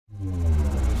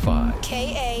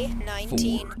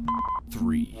K19. 4,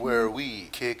 3, where we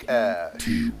kick ass.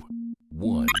 2,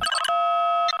 1.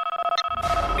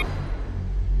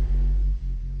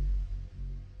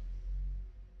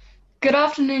 Good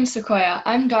afternoon, Sequoia.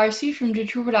 I'm Darcy from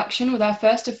Digital Production with our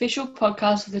first official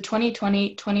podcast of the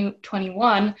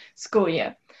 2020-2021 school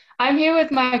year. I'm here with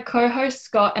my co-host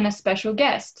Scott and a special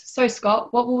guest. So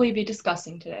Scott, what will we be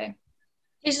discussing today?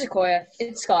 Hey Sequoia,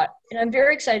 it's Scott, and I'm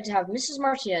very excited to have Mrs.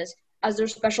 Martinez as their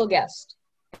special guest.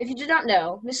 If you did not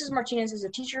know, Mrs. Martinez is a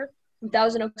teacher from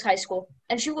Thousand Oaks High School,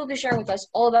 and she will be sharing with us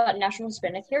all about National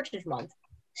Hispanic Heritage Month.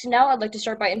 So now I'd like to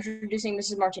start by introducing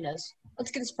Mrs. Martinez. Let's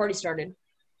get this party started.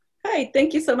 Hi,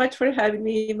 thank you so much for having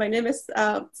me. My name is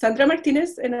Sandra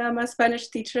Martinez, and I'm a Spanish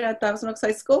teacher at Thousand Oaks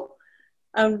High School.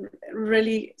 I'm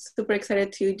really super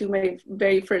excited to do my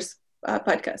very first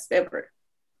podcast ever.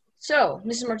 So,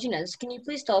 Mrs. Martinez, can you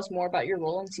please tell us more about your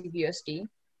role in CVUSD?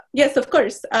 Yes, of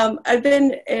course. I've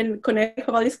been in Conejo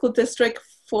Valley School District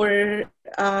for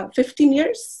 15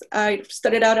 years. I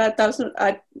started out at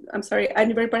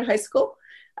Newbury Park High School.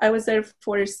 I was there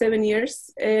for 7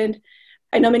 years, and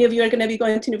I know many of you are going to be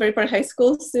going to Newbury Park High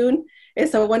School soon.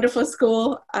 It's a wonderful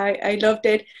school. I loved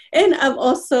it. And I'm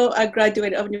also a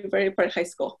graduate of Newbury Park High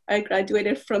School. I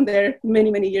graduated from there many,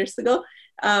 many years ago.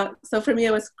 So for me,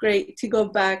 it was great to go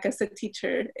back as a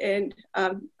teacher. And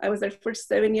I was there for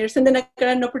 7 years. And then I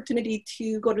got an opportunity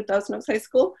to go to Thousand Oaks High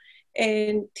School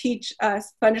and teach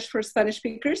Spanish for Spanish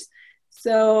speakers.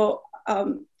 So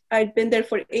I've been there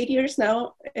for 8 years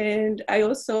now. And I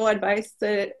also advise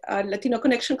the Latino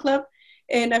Connection Club.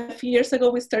 And a few years ago,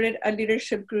 we started a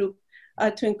leadership group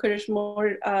to encourage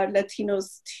more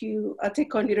Latinos to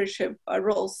take on leadership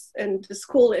roles in the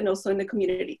school and also in the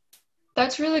community.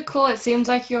 That's really cool. It seems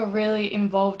like you're really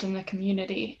involved in the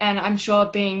community. And I'm sure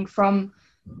being from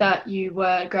that you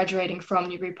were graduating from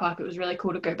Newbury Park, it was really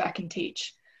cool to go back and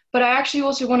teach. But I actually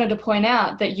also wanted to point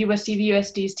out that you were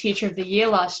CVUSD's Teacher of the Year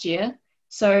last year.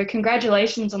 So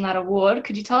congratulations on that award.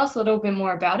 Could you tell us a little bit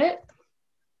more about it?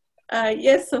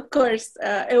 Yes, of course.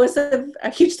 It was a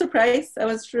huge surprise. I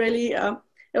was really, it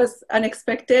was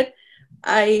unexpected.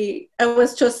 I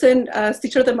was chosen as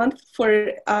Teacher of the Month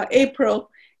for April.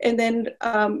 And then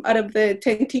out of the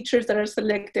 10 teachers that are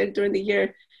selected during the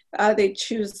year, they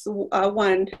choose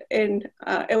one. And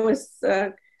it was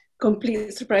a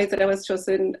complete surprise that I was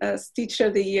chosen as Teacher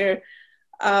of the Year.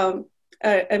 I'm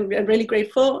really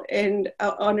grateful and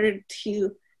honored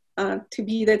to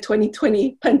be the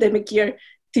 2020 pandemic year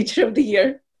Teacher of the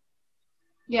Year.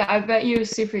 Yeah, I bet you were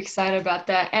super excited about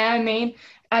that. And I mean,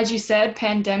 as you said,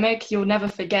 pandemic, you'll never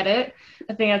forget it.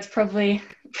 I think that's probably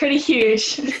pretty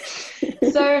huge.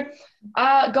 So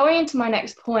going into my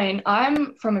next point,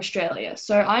 I'm from Australia.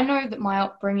 So I know that my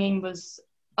upbringing was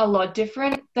a lot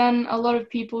different than a lot of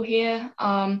people here.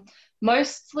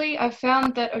 Mostly I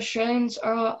found that Australians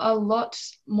are a lot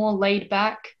more laid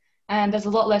back and there's a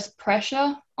lot less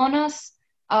pressure on us.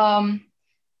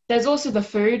 There's also the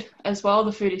food as well.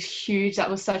 The food is huge. That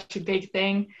was such a big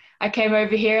thing. I came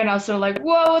over here and I was sort of like,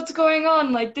 whoa, what's going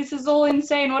on? Like, this is all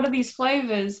insane. What are these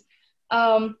flavors?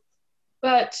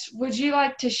 But would you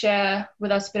like to share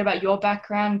with us a bit about your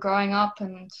background growing up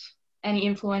and any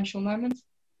influential moments?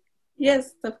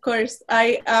 Yes, of course.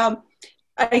 I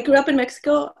grew up in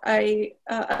Mexico.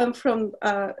 I'm from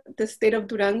the state of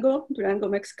Durango,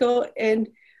 Mexico. And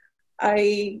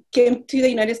I came to the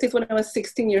United States when I was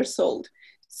 16 years old.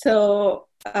 So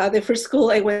the first school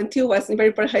I went to was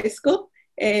Newbury Park High School,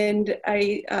 and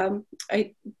I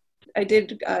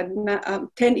did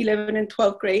 10, 11, and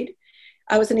 12th grade.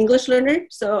 I was an English learner,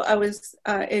 so I was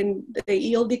in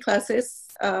the ELD classes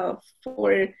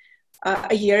for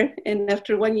a year, and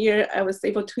after 1 year, I was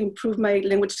able to improve my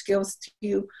language skills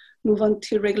to move on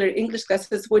to regular English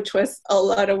classes, which was a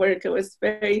lot of work. It was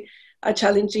very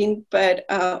challenging, but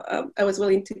I was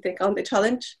willing to take on the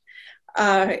challenge.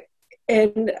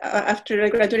 And after I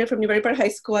graduated from Newbury Park High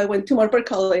School, I went to Moorpark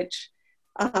College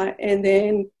and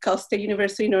then Cal State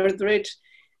University, Northridge.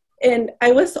 And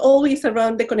I was always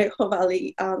around the Conejo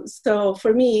Valley. So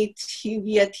for me to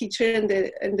be a teacher in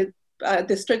the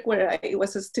district where I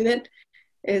was a student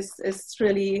is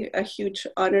really a huge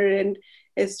honor. And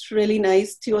it's really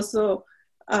nice to also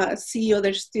see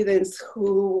other students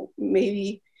who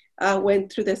maybe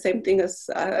went through the same thing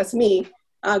as me,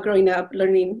 growing up,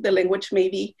 learning the language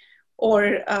maybe,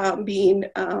 or being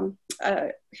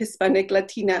Hispanic,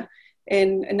 Latina,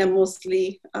 in a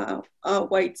mostly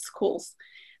white schools.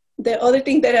 The other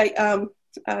thing that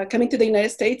I, coming to the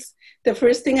United States, the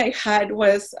first thing I had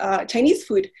was Chinese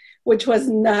food, which was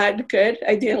not good.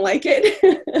 I didn't like it.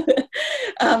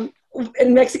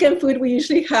 In Mexican food, we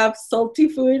usually have salty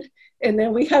food and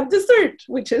then we have dessert,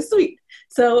 which is sweet.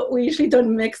 So we usually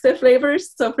don't mix the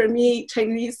flavors. So for me,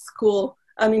 sorry.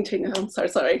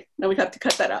 Now we have to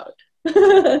cut that out.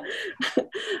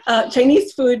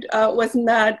 Chinese food was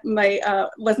not my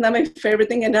favorite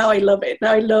thing, and now I love it.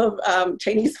 Now I love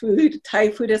Chinese food.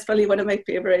 Thai food is probably one of my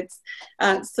favorites.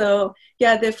 So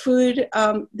yeah, the food,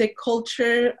 the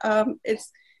culture,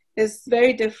 it's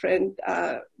very different.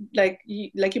 Like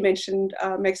you mentioned,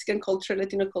 Mexican culture,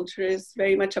 Latino culture is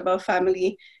very much about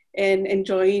family and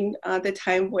enjoying the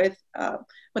time with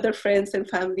our friends and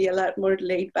family, a lot more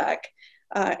laid back.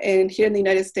 And here in the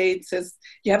United States, is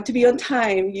you have to be on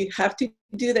time, you have to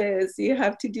do this, you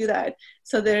have to do that.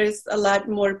 So there's a lot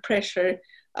more pressure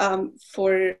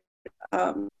for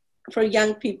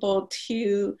young people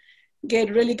to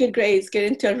get really good grades, get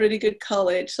into a really good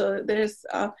college. So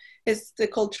the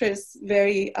culture is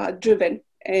very driven,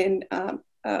 and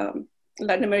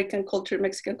Latin American culture,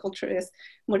 Mexican culture is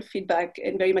more feedback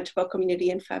and very much about community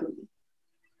and family.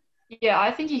 Yeah,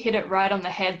 I think you hit it right on the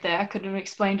head there. I could have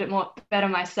explained it better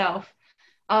myself.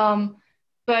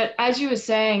 But as you were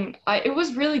saying, it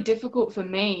was really difficult for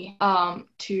me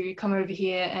to come over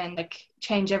here and like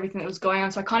change everything that was going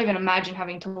on. So I can't even imagine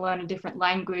having to learn a different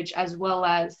language as well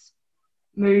as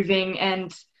moving,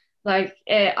 and like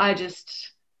that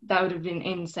would have been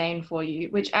insane for you.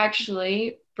 Which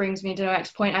actually brings me to the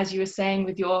next point, as you were saying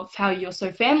with how you're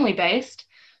so family based.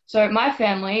 So my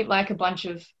family, like a bunch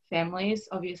of families,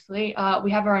 obviously,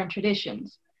 we have our own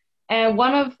traditions. And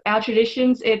one of our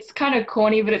traditions, it's kind of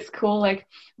corny, but it's cool. Like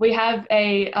we have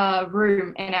a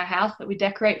room in our house that we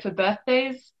decorate for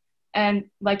birthdays, and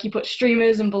like you put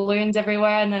streamers and balloons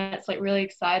everywhere, and then it's like really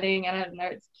exciting. And I don't know,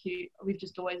 it's cute. We've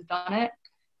just always done it.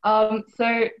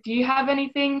 So do you have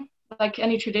anything, like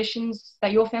any traditions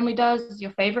that your family does,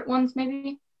 your favorite ones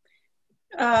maybe?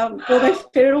 Well, my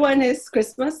favorite one is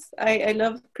Christmas. I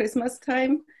love Christmas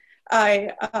time.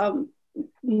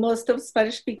 Most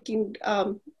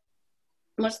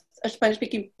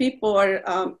Spanish-speaking people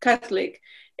are Catholic,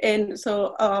 and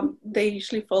so they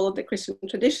usually follow the Christian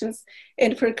traditions.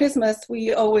 And for Christmas,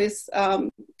 we always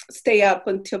stay up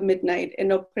until midnight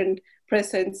and open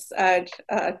presents at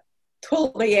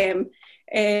 12 a.m.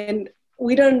 And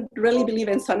we don't really believe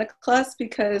in Santa Claus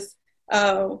because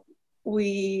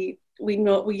we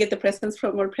know we get the presents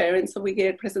from our parents, so we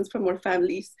get presents from our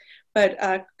families. But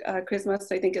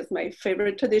Christmas, I think, is my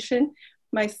favorite tradition.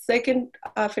 My second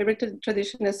favorite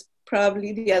tradition is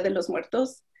probably Dia de los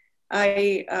Muertos.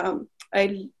 Growing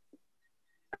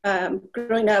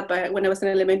up, when I was in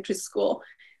elementary school,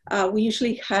 we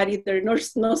usually had either no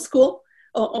school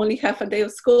or only half a day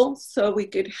of school, so we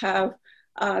could have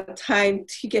time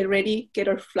to get ready, get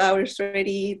our flowers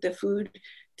ready, the food,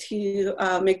 to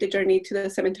make the journey to the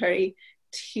cemetery,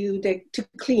 to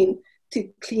clean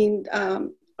our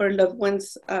loved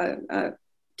ones'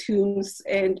 tombs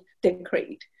and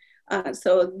decorate.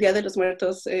 So Dia de los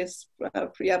Muertos is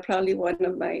probably one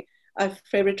of my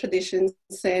favorite traditions,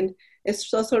 and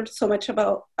it's also so much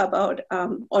about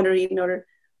honoring our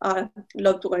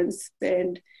loved ones,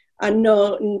 and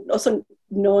also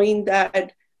knowing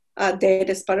that death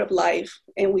is part of life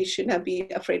and we should not be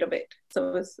afraid of it.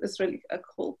 So it's really a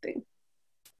cool thing.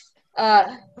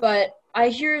 But I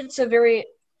hear it's a very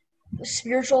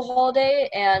spiritual holiday,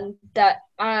 and that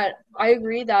I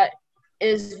agree that it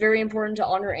is very important to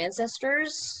honor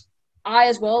ancestors. I,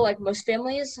 as well, like most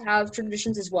families, have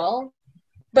traditions as well.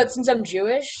 But since I'm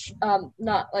Jewish,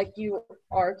 not like you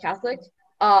are Catholic,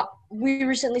 we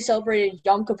recently celebrated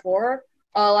Yom Kippur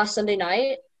last Sunday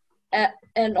night.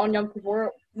 And on Yom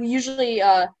Kippur, we usually,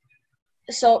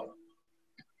 so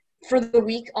for the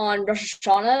week on Rosh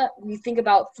Hashanah, we think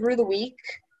about through the week.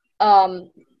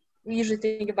 We usually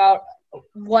think about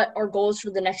what our goals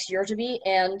for the next year to be.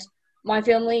 And my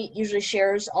family usually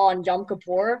shares on Yom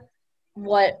Kippur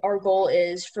what our goal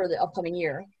is for the upcoming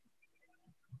year.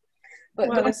 But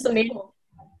wow, going to the main, cool.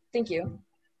 Thank you.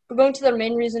 We're going to the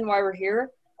main reason why we're here.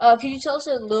 Could you tell us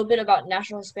a little bit about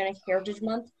National Hispanic Heritage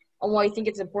Month and why you think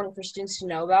it's important for students to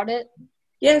know about it?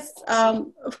 Yes,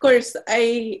 of course.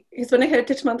 Hispanic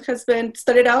Heritage Month has been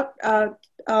started out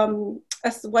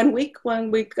as one week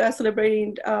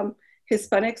celebrating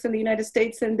Hispanics in the United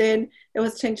States, and then it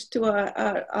was changed to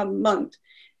a month.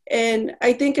 And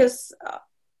I think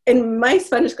in my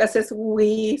Spanish classes,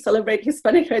 we celebrate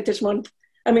Hispanic Heritage Month.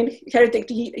 Heritage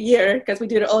Year, because we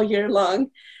do it all year long.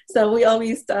 So we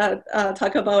always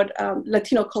talk about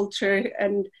Latino culture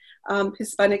and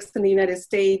Hispanics in the United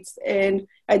States and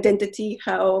identity,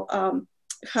 how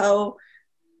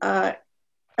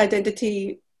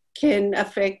identity can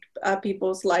affect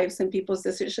people's lives and people's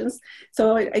decisions.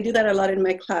 So I do that a lot in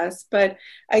my class. But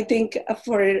I think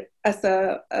as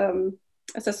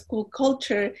a school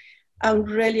culture, I'm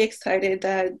really excited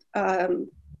that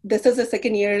this is the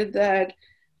second year that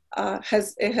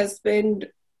it has been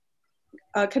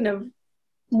kind of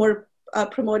more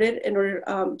promoted in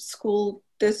our school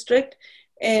district.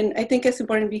 And I think it's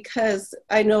important because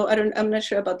I'm not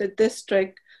sure about the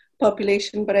district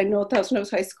population, but I know Thousand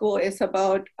Oaks High School is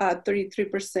about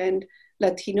 33%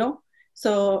 Latino.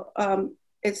 So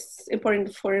it's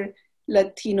important for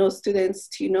Latino students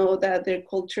to know that their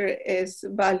culture is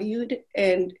valued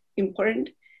and important,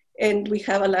 and we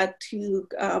have a lot to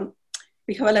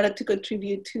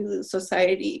contribute to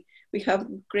society. We have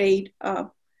great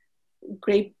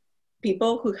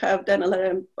people who have done a lot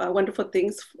of wonderful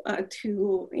things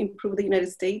to improve the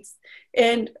United States.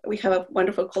 And we have a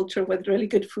wonderful culture with really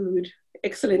good food,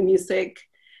 excellent music.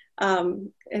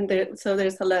 So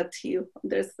there's a lot to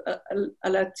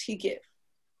give.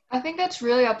 I think that's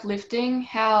really uplifting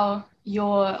how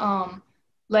you're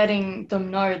letting them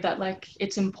know that like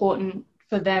it's important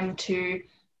for them to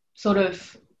sort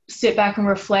of sit back and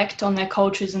reflect on their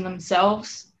cultures and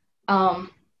themselves.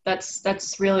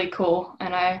 That's really cool,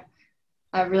 and I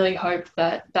really hope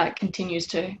that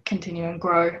continues and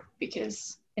grow,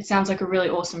 because it sounds like a really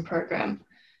awesome program.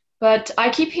 But I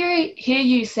keep hear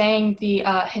you saying the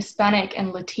Hispanic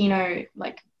and Latino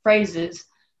like phrases.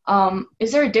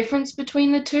 Is there a difference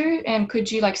between the two, and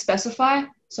could you like specify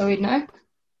so we'd know?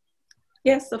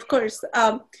 Yes, of course.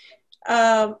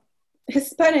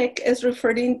 Hispanic is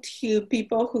referring to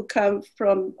people who come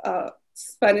from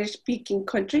Spanish-speaking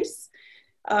countries.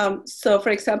 So for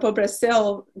example,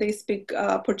 Brazil, they speak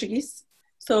Portuguese.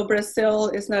 So Brazil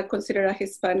is not considered a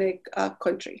Hispanic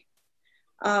country.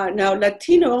 Now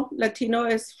Latino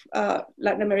is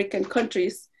Latin American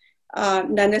countries, not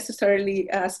necessarily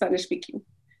Spanish speaking.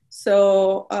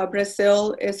 So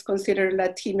Brazil is considered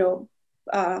Latino,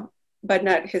 but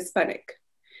not Hispanic.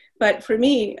 But for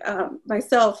me,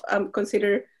 myself, I'm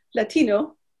considered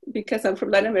Latino because I'm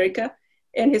from Latin America,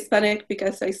 and Hispanic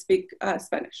because I speak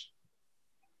Spanish.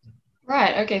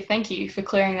 Right. Okay. Thank you for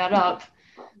clearing that up.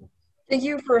 Thank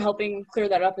you for helping clear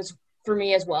that up for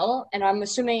me as well. And I'm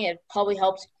assuming it probably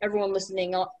helps everyone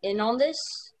listening in on this.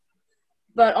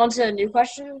 But on to a new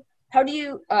question. How do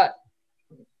you,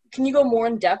 can you go more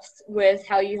in depth with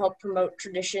how you help promote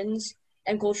traditions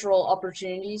and cultural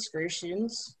opportunities for your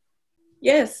students?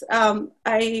 Yes.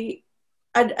 I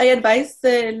advise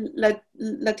the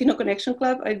Latino Connection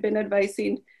Club. I've been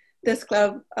advising this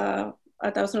club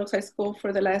at Thousand Oaks High School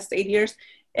for the last 8 years.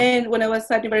 And when I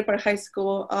was at Newbury Park High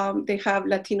School, they have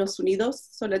Latinos Unidos.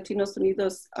 So Latinos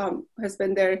Unidos has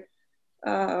been there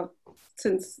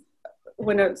since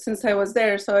I was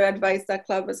there. So I advised that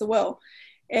club as well.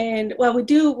 And what we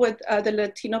do with the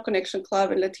Latino Connection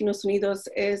Club and Latinos Unidos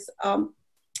is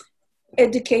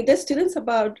educate the students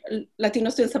about Latino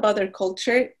students about their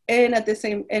culture, and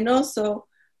also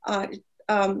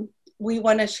we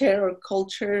want to share our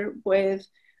culture with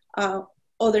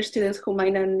other students who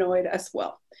might not know it as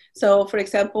well. So for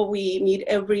example, we meet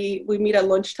at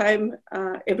lunchtime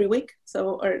every week.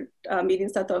 So our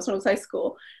meetings at Thousand Oaks High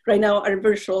School right now are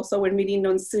virtual. So we're meeting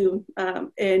on Zoom.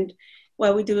 And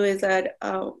what we do is that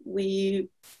we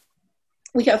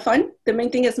have fun. The main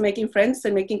thing is making friends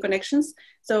and making connections.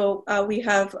 So we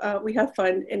have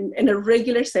fun in a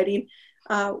regular setting.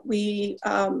 We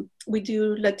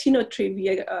do Latino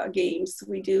trivia games.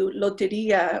 We do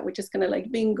loteria, which is kind of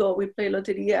like bingo. We play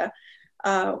loteria.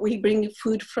 We bring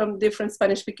food from different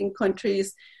Spanish-speaking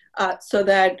countries so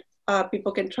that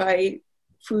people can try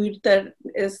food that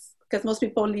is, because most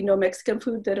people only know Mexican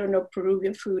food. They don't know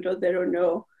Peruvian food, or they don't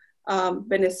know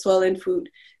Venezuelan food.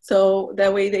 So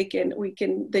that way they can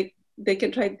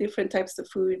try different types of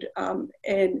food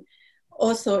and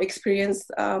also experience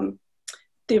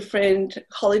different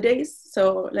holidays.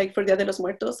 So like for Dia de los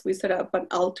Muertos, we set up an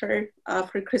altar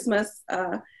for Christmas.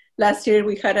 Last year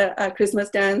we had a Christmas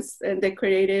dance and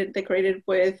decorated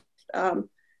with a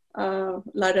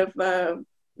lot of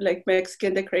like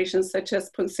Mexican decorations such as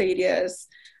poinsettias.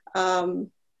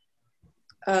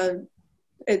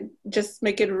 It just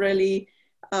make it really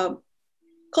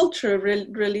culture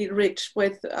really rich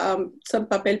with some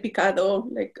papel picado,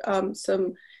 like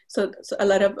so a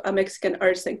lot of Mexican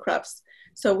arts and crafts.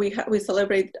 So we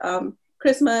celebrate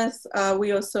Christmas.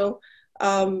 We also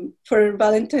for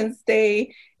Valentine's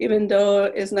Day, even though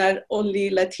it's not only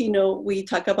Latino, we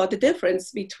talk about the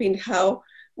difference between how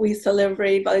we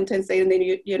celebrate Valentine's Day in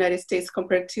the United States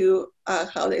compared to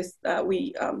how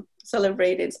we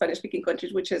celebrate in Spanish-speaking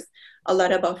countries, which is a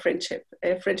lot about friendship.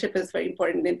 Friendship is very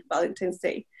important in Valentine's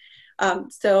Day.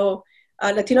 So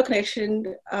Latino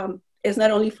Connection is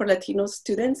not only for Latino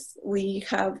students. We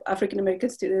have African American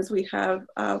students. We have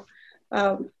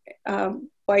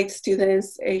white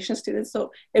students, Asian students.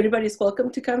 So everybody's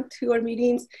welcome to come to our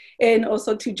meetings and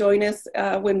also to join us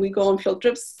when we go on field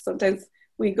trips. Sometimes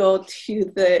we go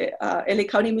to the LA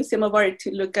County Museum of Art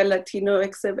to look at Latino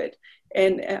exhibit,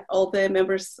 and all the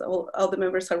members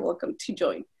are welcome to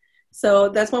join. So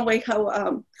that's one way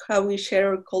how we share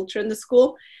our culture in the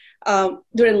school.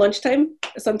 During lunchtime,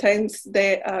 sometimes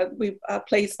we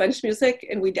play Spanish music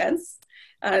and we dance.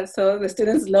 So the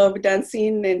students love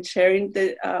dancing and sharing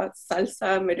the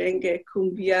salsa, merengue,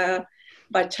 cumbia,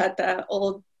 bachata,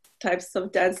 all types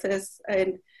of dances.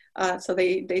 And so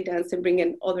they dance and bring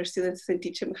in other students and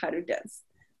teach them how to dance.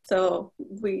 So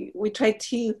we try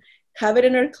to have it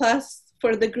in our class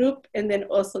for the group, and then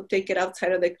also take it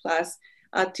outside of the class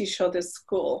to show the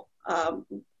school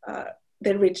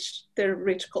the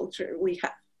rich culture we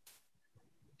have.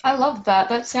 I love that.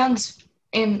 That sounds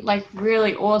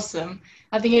really awesome.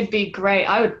 I think it'd be great.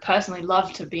 I would personally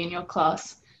love to be in your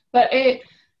class. But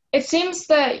it seems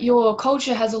that your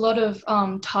culture has a lot of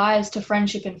ties to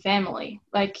friendship and family.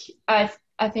 Like I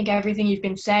think everything you've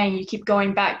been saying, you keep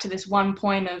going back to this one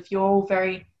point of you're all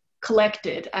very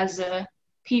collected as a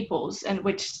peoples, and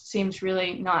which seems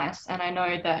really nice. And I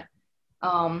know that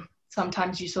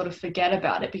sometimes you sort of forget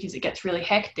about it because it gets really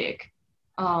hectic.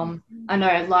 I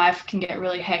know life can get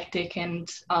really hectic, and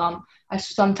I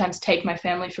sometimes take my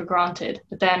family for granted.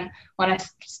 But then when I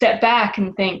step back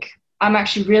and think, I'm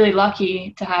actually really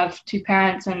lucky to have two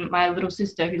parents and my little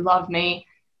sister who love me,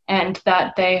 and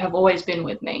that they have always been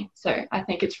with me. So I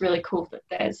think it's really cool that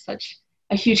there's such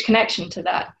a huge connection to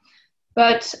that.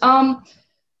 But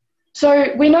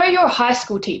so we know you're a high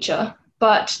school teacher,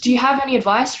 but do you have any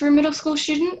advice for a middle school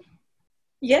student?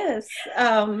 Yes.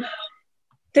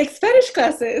 Take Spanish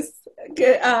classes.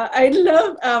 I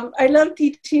love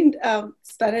teaching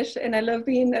Spanish, and I love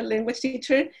being a language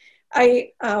teacher.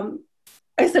 I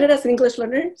started as an English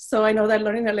learner, so I know that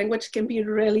learning a language can be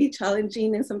really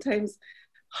challenging and sometimes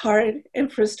hard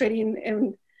and frustrating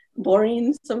and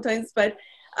boring sometimes, but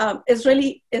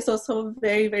it's also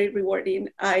very, very rewarding.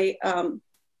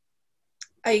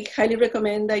 I highly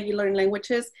recommend that you learn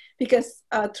languages, because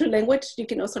through language, you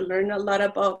can also learn a lot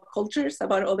about cultures,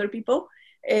 about other people.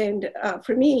 And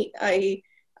for me, I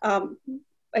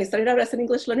started out as an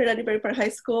English learner at Iberry Park High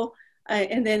School,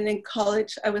 and then in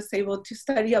college, I was able to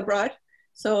study abroad.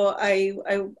 So I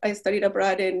studied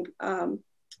abroad in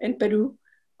Peru,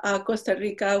 Costa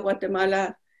Rica,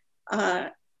 Guatemala,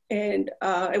 and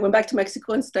I went back to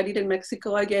Mexico and studied in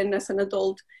Mexico again as an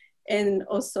adult, and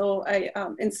also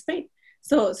in Spain.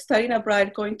 So studying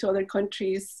abroad, going to other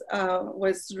countries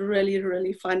was really,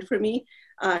 really fun for me.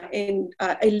 And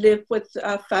I lived with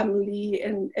family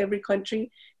in every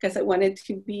country because I wanted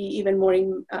to be even more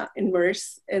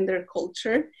immersed in their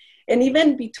culture. And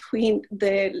even between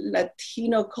the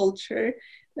Latino culture,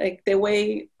 like the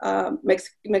way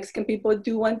Mexican people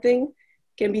do one thing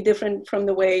can be different from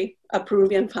the way a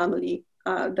Peruvian family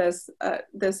does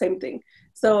the same thing.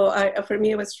 So for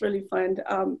me, it was really fun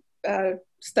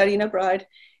studying abroad.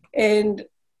 And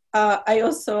I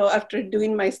also, after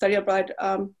doing my study abroad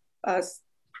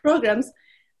programs,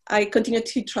 I continued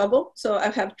to travel. So I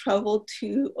have traveled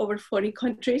to over 40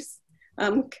 countries.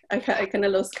 I kind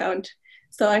of lost count.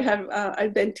 So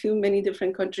I've been to many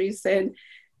different countries, and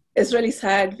it's really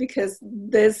sad because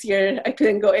this year I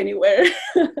couldn't go anywhere.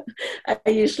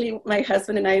 My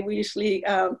husband and we usually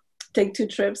take two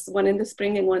trips, one in the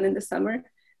spring and one in the summer.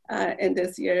 And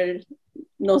this year,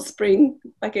 no spring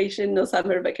vacation, no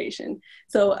summer vacation.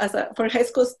 So for high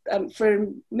school, for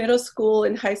middle school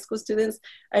and high school students,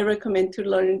 I recommend to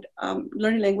learn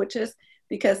languages,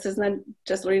 because it's not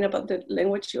just learning about the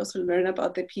language, you also learn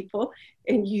about the people,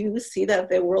 and you see that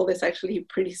the world is actually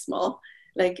pretty small.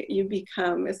 Like you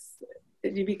become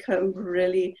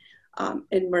really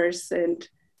immersed in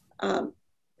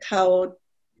how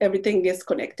everything is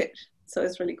connected. So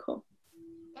it's really cool.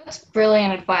 That's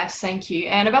brilliant advice, thank you.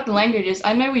 And about the languages,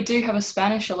 I know we do have a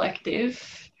Spanish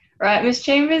elective, right, Miss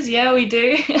Chambers? Yeah, we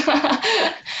do.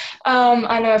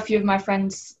 I know a few of my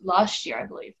friends last year, I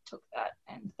believe, took that,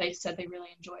 and they said they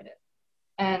really enjoyed it.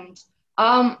 And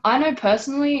I know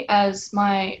personally, as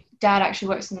my dad actually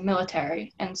works in the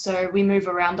military, and so we move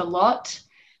around a lot.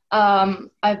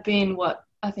 I've been,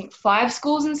 I think 5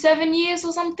 schools in 7 years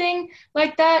or something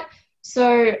like that.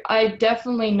 So I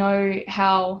definitely know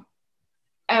how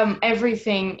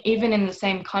everything, even in the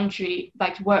same country,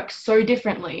 like works so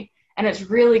differently. And it's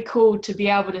really cool to be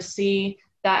able to see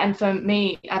that. And for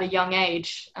me at a young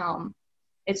age,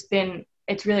 it's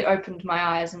really opened my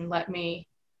eyes and let me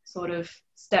sort of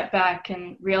step back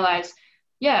and realize,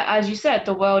 yeah, as you said,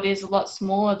 the world is a lot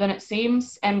smaller than it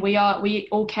seems, and we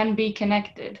all can be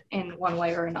connected in one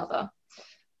way or another.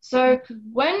 So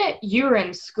when you were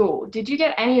in school, did you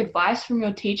get any advice from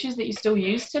your teachers that you still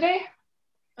use today?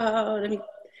 Well,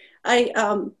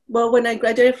 when I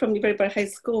graduated from Newbury Park High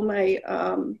School, my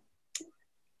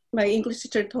English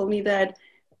teacher told me that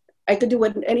I could do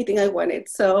anything I wanted.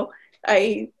 So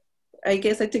I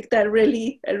guess I took that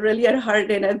really at heart,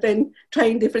 and I've been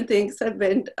trying different things. I've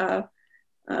been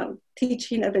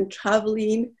teaching, I've been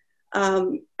traveling.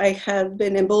 I have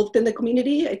been involved in the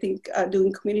community. I think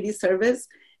doing community service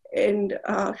and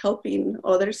helping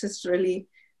others is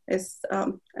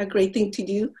a great thing to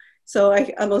do. So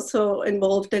I'm also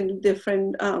involved in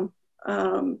different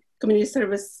community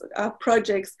service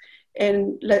projects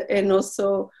and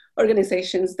also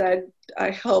organizations that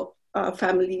help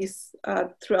families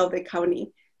throughout the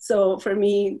county. So for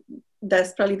me,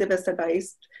 that's probably the best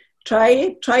advice. Try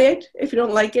it. If you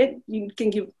don't like it, you can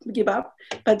give up,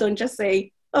 but don't just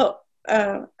say, oh,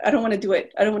 I don't want to do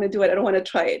it. I don't want to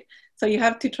try it. So you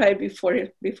have to try it before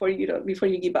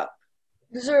you give up.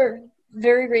 Those are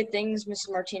very great things, Mrs.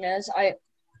 Martinez.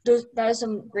 That is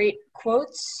some great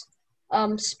quotes.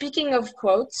 Speaking of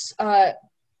quotes,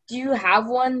 do you have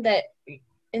one that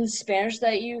in Spanish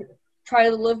that you try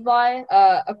to live by?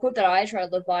 A quote that I try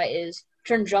to live by is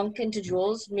 "turn junk into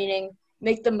jewels," meaning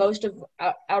make the most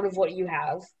out of what you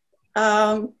have.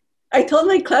 I told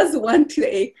my class one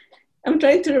today. I'm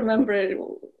trying to remember it.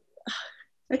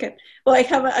 Okay. Well, I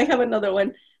have another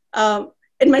one.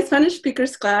 In my Spanish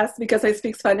speakers class, because I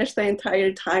speak Spanish the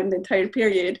entire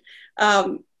period,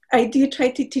 I do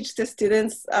try to teach the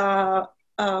students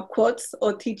quotes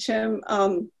or teach them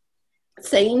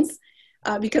sayings,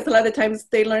 because a lot of times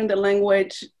they learn the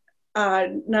language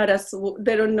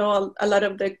they don't know a lot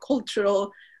of the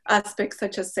cultural aspects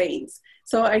such as sayings.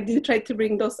 So I do try to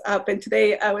bring those up. And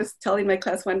today I was telling my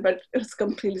class one, but it was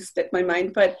completely slipped my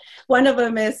mind. But one of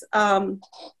them is,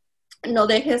 no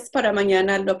dejes para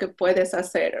mañana lo que puedes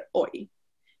hacer hoy.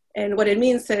 And what it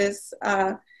means is,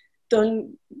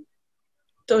 don't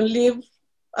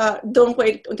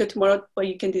wait until tomorrow what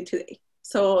you can do today.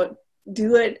 So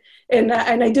do it. And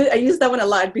I use that one a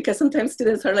lot, because sometimes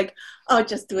students are like, oh,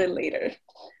 just do it later.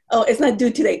 Oh, it's not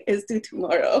due today, it's due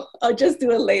tomorrow. I'll just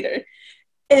do it later.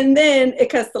 And then it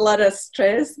causes a lot of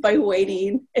stress by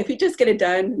waiting. If you just get it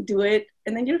done, do it,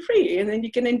 and then you're free. And then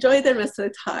you can enjoy the rest of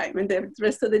the time and the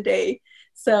rest of the day.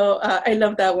 So I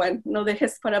love that one. No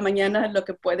dejes para mañana lo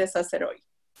que puedes hacer hoy.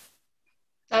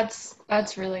 That's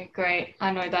really great.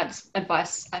 I know that's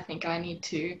advice I think I need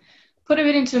to put a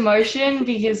bit into motion,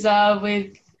 because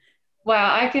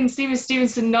wow, I can see Miss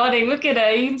Stevenson nodding. Look at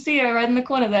her. You can see her right in the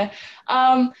corner there.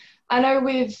 I know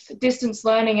with distance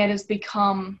learning, it has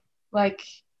become like,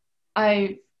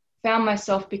 I found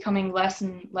myself becoming less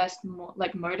and less more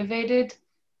like motivated,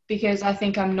 because I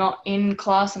think I'm not in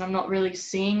class and I'm not really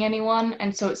seeing anyone.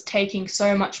 And so it's taking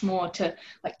so much more to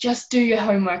like, just do your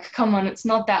homework. Come on, it's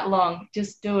not that long.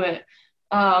 Just do it.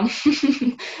 But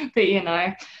you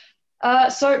know.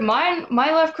 So my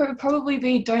life quote would probably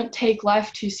be, don't take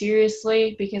life too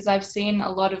seriously, because I've seen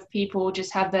a lot of people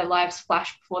just have their lives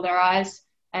flash before their eyes,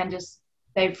 and just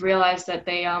they've realized that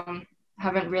they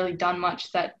haven't really done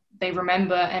much that they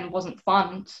remember and wasn't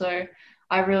fun. So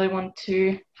I really want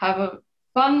to have a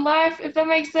fun life, if that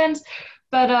makes sense.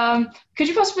 But could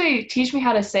you possibly teach me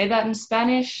how to say that in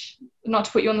Spanish? Not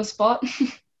to put you on the spot.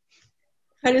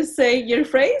 How to say your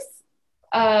phrase?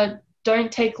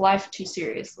 Don't take life too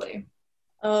seriously.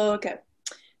 Okay.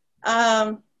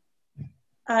 No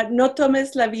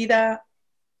tomes la vida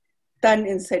tan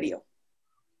en serio.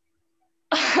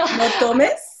 No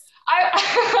tomes?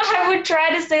 I would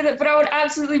try to say that, but I would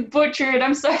absolutely butcher it.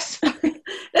 I'm so sorry.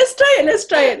 Let's try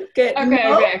it. Okay.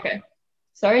 Okay.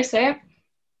 Sorry, say it.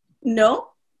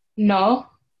 No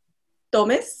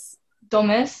tomes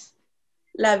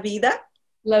la vida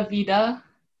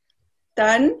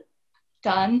tan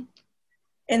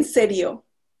en serio.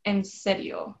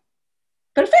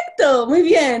 Perfecto, muy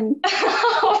bien.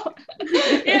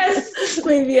 Yes.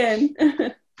 Muy bien.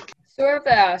 So I have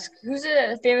to ask, who's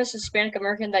a famous Hispanic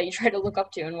American that you try to look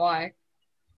up to, and why?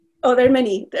 Oh, there are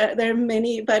many. There are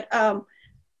many, but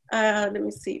let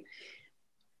me see.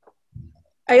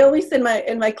 I always in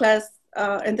my class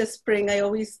in the spring, I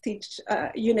always teach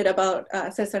a unit about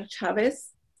Cesar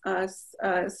Chavez.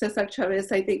 Cesar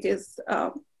Chavez, I think, is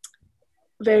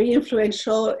very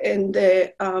influential in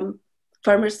the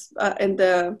farmers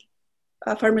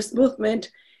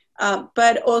movement,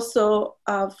 but also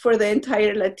for the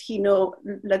entire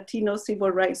Latino civil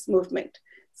rights movement.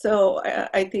 So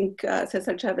I think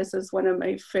Cesar Chavez is one of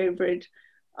my favorite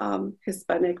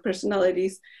Hispanic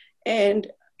personalities. And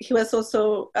he was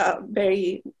also a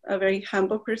very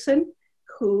humble person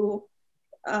who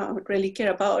really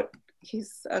cared about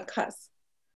his cause.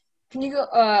 Can you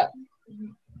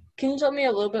tell me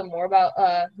a little bit more about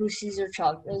who Cesar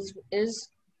Chavez is?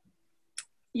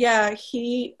 Yeah,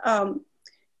 he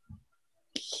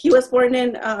was born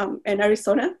in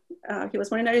Arizona. He was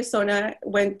born in Arizona,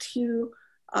 went to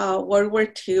World War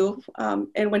II,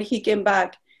 and when he came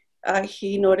back,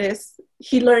 he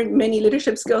learned many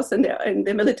leadership skills in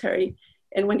the military.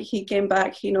 And when he came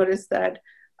back, he noticed that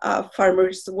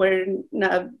farmers were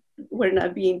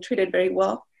not being treated very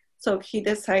well. So he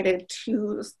decided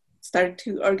to start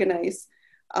to organize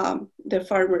the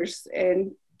farmers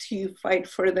and to fight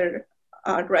for their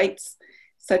rights,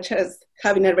 such as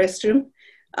having a restroom,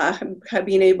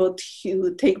 being able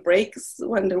to take breaks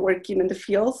when they're working in the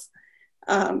fields,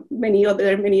 many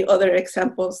other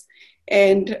examples.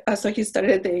 And so he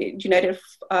started the United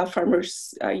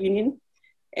Farmers Union.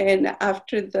 And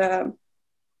after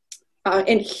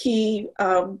and he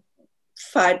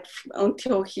fought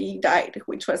until he died,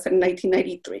 which was in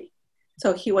 1993.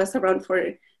 So he was around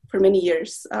for many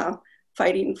years,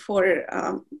 fighting for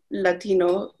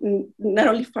Latino, not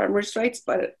only farmers' rights,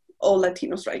 but all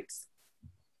Latinos' rights.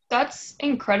 That's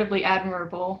incredibly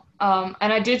admirable. And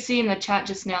I did see in the chat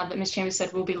just now that Ms. Chambers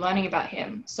said we'll be learning about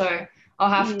him. So I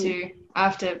have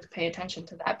to pay attention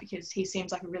to that because he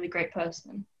seems like a really great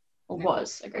person, or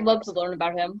was a great I'd love person. to learn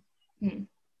about him.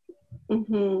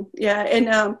 Yeah,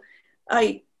 and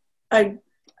I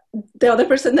the other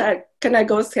person that kind of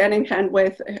goes hand in hand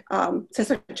with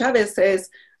Cesar Chavez is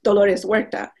Dolores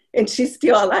Huerta, and she's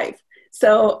still alive.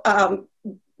 So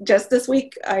just this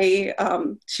week,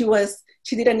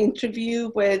 she did an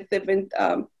interview with the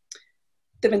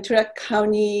Ventura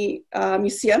County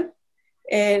Museum,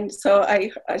 and so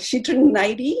she turned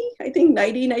 90, I think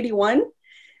 91,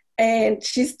 and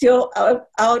she's still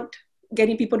out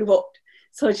getting people to vote.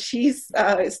 So she's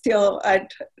still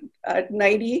at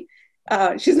 90.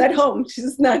 She's not home.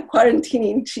 She's not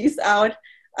quarantining. She's out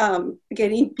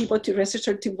getting people to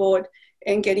register to vote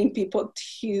and getting people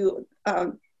to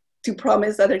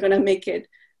promise that they're going to make it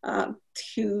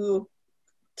to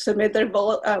submit their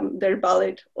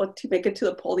ballot or to make it to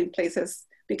the polling places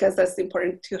because that's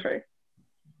important to her.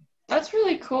 That's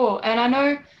really cool. And I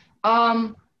know,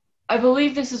 I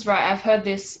believe this is right. I've heard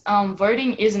this.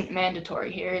 Voting isn't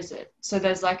mandatory here, is it? So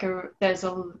there's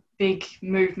a big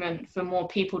movement for more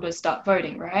people to start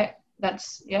voting, right?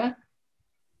 Yeah.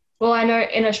 Well, I know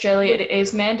in Australia it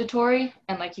is mandatory,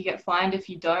 and like you get fined if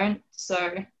you don't.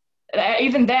 So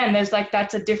even then, there's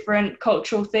that's a different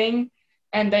cultural thing,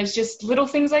 and there's just little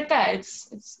things like that.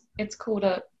 It's cool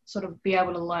to sort of be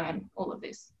able to learn all of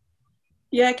this.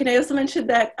 Yeah, can I also mention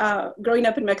that growing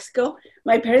up in Mexico,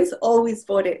 my parents always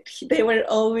voted. They were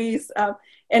always,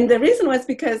 and the reason was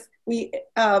because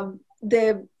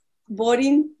the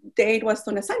voting date was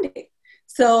on a Sunday.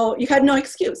 So you had no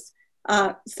excuse.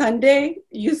 Sunday,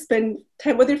 you spend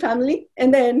time with your family,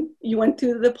 and then you went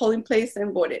to the polling place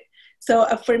and voted. So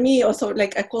for me, also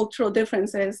like a cultural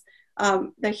difference is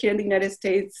that here in the United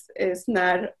States is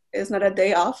not a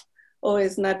day off or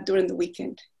is not during the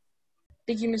weekend.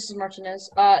 Thank you, Mrs.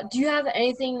 Martinez. Do you have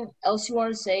anything else you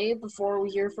want to say before we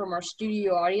hear from our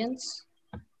studio audience?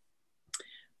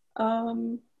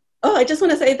 I just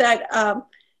want to say that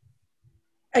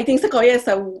I think Sequoia is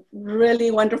a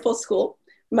really wonderful school.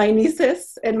 My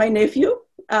nieces and my nephew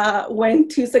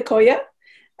went to Sequoia.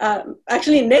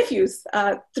 Actually, nephews.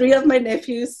 3 of my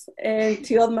nephews and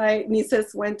 2 of my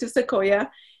nieces went to Sequoia,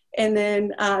 and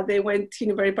then they went to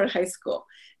Newbury Park High School.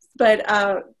 But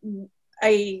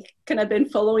I kind of been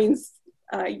following.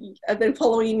 I've been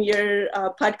following your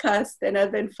podcast, and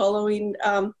I've been following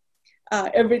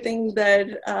everything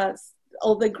that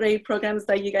all the great programs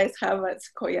that you guys have at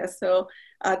Sequoia. So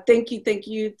thank you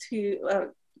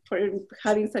for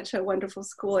having such a wonderful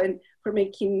school and for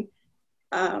making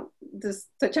this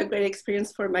such a great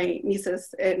experience for my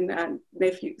nieces and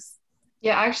nephews.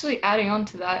 Yeah, actually adding on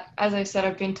to that, as I said,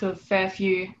 I've been to a fair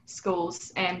few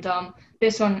schools, and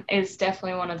this one is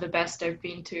definitely one of the best I've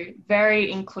been to.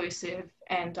 Very inclusive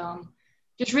and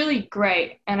just really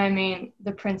great. And I mean,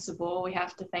 the principal, we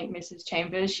have to thank Mrs.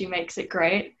 Chambers. She makes it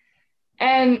great.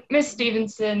 And Miss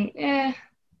Stevenson,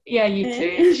 yeah, you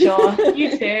too, sure,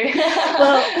 you too.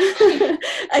 Well,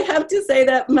 I have to say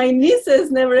that my nieces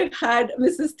never had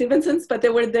Mrs. Stevenson's, but they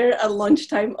were there at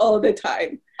lunchtime all the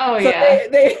time. Oh, so yeah.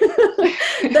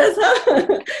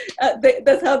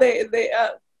 That's how they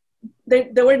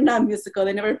were not musical.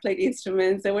 They never played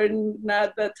instruments. They were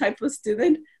not the type of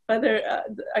student, father,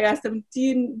 I asked them, do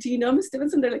you know Miss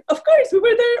Stevenson? They're like, of course, we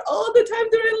were there all the time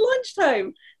during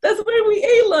lunchtime. That's where we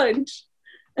ate lunch.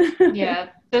 Yeah,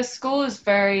 the school is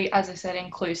very, as I said,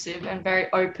 inclusive and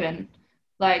very open.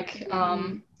 Like,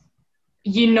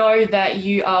 you know that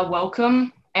you are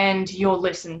welcome and you're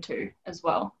listened to as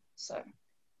well. So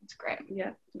it's great.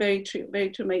 Yeah, very true, very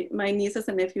true. My nieces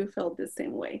and nephew felt the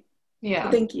same way. Yeah.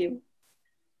 So thank you.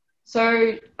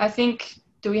 So I think,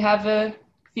 do we have a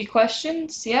few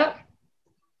questions? Yeah.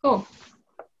 Cool.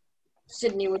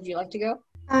 Sydney, would you like to go?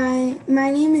 Hi, my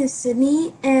name is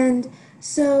Sydney, and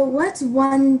so what's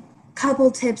one couple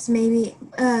tips maybe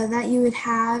that you would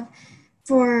have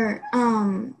for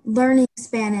learning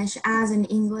Spanish as an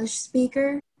English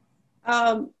speaker?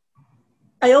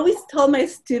 I always tell my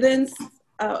students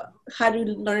how to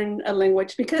learn a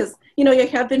language because, you know, you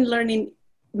have been learning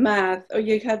math or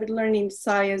you have been learning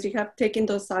science, you have taken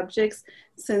those subjects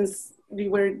since we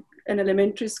were in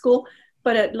elementary school,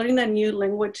 but learning a new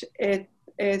language, it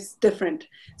is different.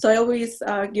 So I always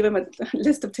give them a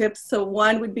list of tips. So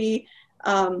one would be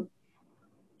to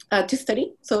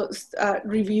study. So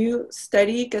review,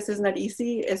 study, because it's not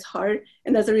easy, it's hard.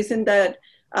 And that's the reason that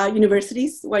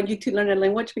universities want you to learn a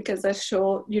language, because that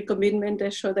show your commitment,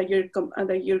 that show that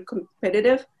you're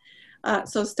competitive.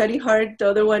 So study hard. The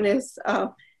other one is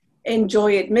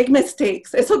enjoy it. Make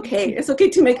mistakes. It's okay. It's okay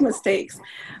to make mistakes.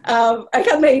 I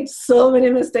have made so many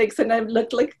mistakes, and I've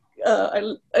looked like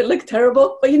I look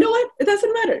terrible. But you know what? It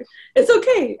doesn't matter. It's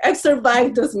okay. I've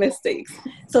survived those mistakes.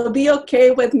 So be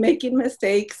okay with making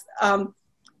mistakes.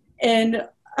 And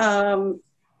the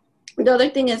other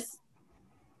thing is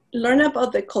learn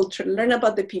about the culture. Learn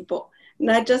about the people.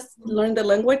 Not just learn the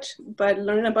language, but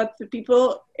learn about the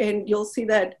people, and you'll see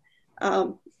that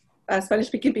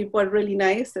Spanish-speaking people are really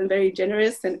nice and very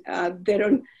generous, and they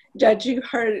don't judge you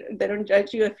hard. They don't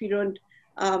judge you if you don't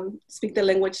speak the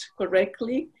language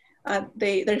correctly.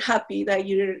 They're happy that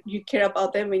you care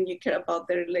about them and you care about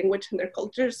their language and their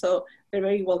culture. So they're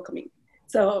very welcoming.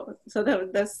 So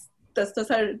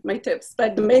those are my tips.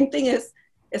 But the main thing is,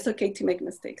 it's okay to make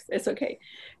mistakes. It's okay.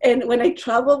 And when I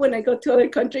travel, when I go to other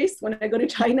countries, when I go to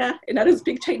China and I don't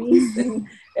speak Chinese and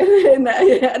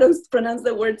I don't pronounce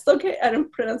the words okay, I don't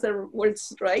pronounce the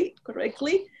words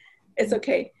correctly, it's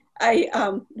okay.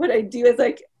 What I do is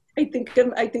like, I think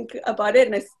about it,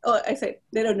 and I say,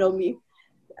 they don't know me.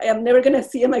 I'm never gonna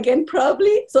see them again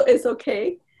probably, so it's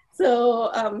okay.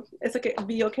 So it's okay,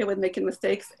 be okay with making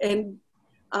mistakes, and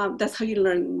that's how you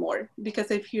learn more.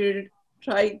 Because if you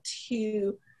try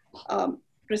to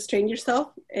restrain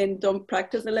yourself and don't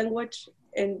practice the language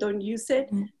and don't use it,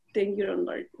 then you don't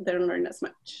learn as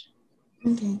much.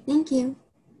 Okay, thank you.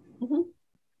 Mm-hmm.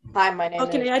 Hi, my name is...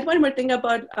 Can I add one more thing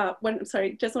about,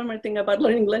 just one more thing about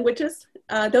learning languages.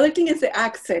 The other thing is the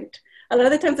accent. A lot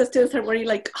of the times the students are worried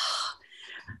like, oh,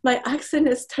 my accent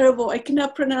is terrible. I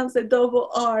cannot pronounce the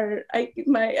double R. I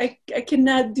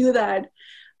cannot do that.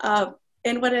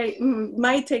 And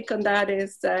my take on that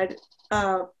is that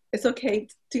it's okay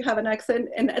to have an accent.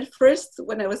 And at first,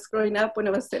 when I was growing up, when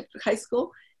I was at high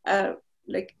school, I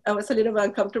was a little bit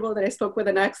uncomfortable that I spoke with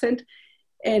an accent.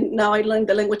 And now I learned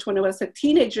the language when I was a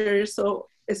teenager, so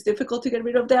it's difficult to get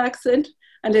rid of the accent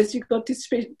unless you go to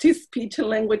speech and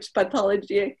language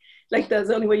pathology. Like, that's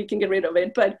the only way you can get rid of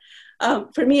it. But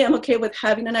for me, I'm okay with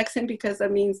having an accent because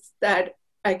that means that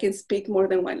I can speak more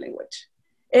than one language.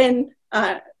 And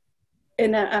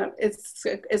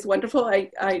it's wonderful.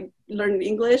 I learned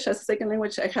English as a second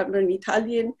language. I have learned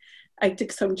Italian. I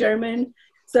took some German.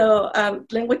 So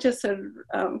languages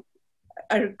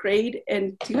are great,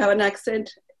 and to have an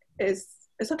accent is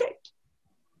okay.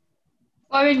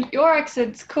 I mean, your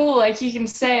accent's cool. Like, you can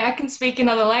say, I can speak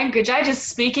another language. I just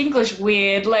speak English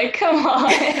weird. Like, come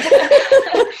on.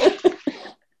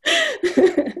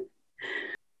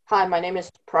 Hi, my name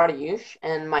is Pratyush,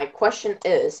 and my question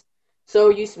is, so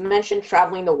you mentioned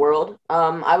traveling the world.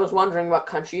 I was wondering what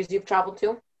countries you've traveled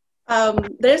to.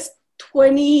 There's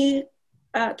 20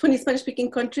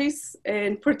 Spanish-speaking countries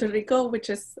in Puerto Rico, which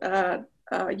is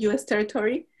U.S.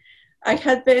 territory. I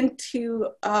had been to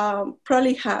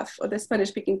probably half of the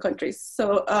Spanish-speaking countries.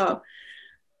 So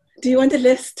do you want the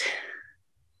list?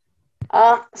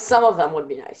 Some of them would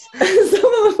be nice.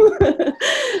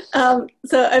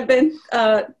 So I've been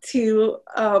to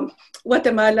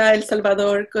Guatemala, El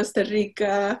Salvador, Costa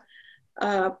Rica,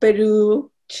 Peru,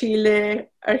 Chile,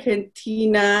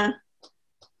 Argentina,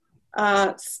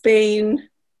 Spain,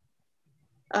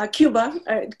 Cuba.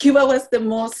 Cuba was the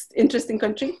most interesting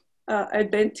country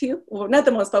I've been to. Well, not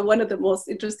the most, but one of the most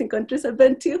interesting countries I've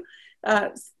been to.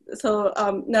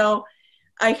 Now,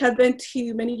 I have been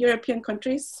to many European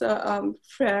countries,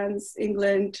 France,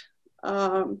 England,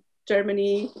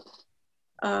 Germany,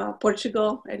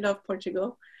 Portugal. I love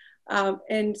Portugal.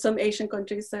 And some Asian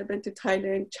countries. I've been to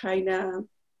Thailand, China.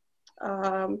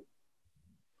 What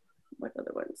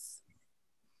other ones?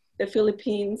 The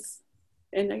Philippines,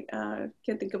 and I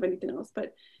can't think of anything else.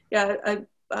 But yeah,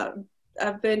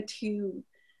 I've been to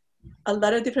a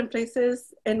lot of different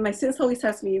places, and my students always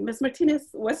ask me, Ms. Martinez,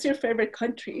 what's your favorite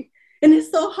country? And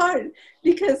it's so hard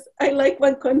because I like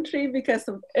one country because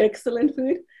of excellent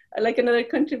food. I like another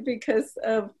country because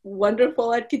of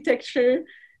wonderful architecture.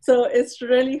 So it's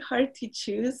really hard to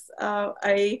choose.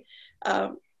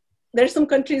 There's some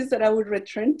countries that I would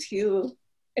return to,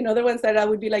 and other ones that I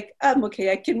would be like, I'm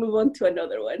okay, I can move on to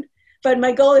another one. But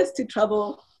my goal is to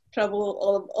travel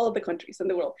all the countries in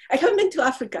the world. I haven't been to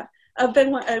Africa.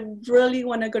 I really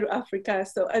want to go to Africa.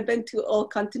 So I've been to all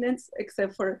continents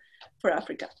except for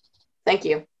Africa. Thank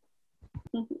you.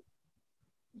 Mm-hmm.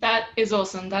 That is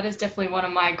awesome. That is definitely one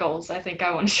of my goals. I think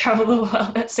I want to travel the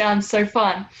world. That sounds so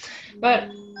fun. But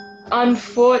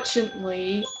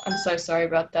unfortunately, I'm so sorry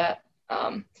about that.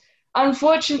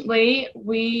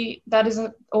 Unfortunately, that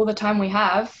isn't all the time we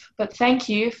have. But thank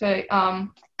you for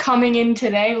coming in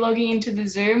today, logging into the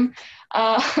Zoom,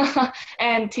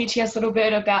 and teaching us a little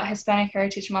bit about Hispanic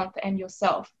Heritage Month and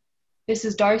yourself. This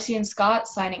is Darcy and Scott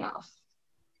signing off.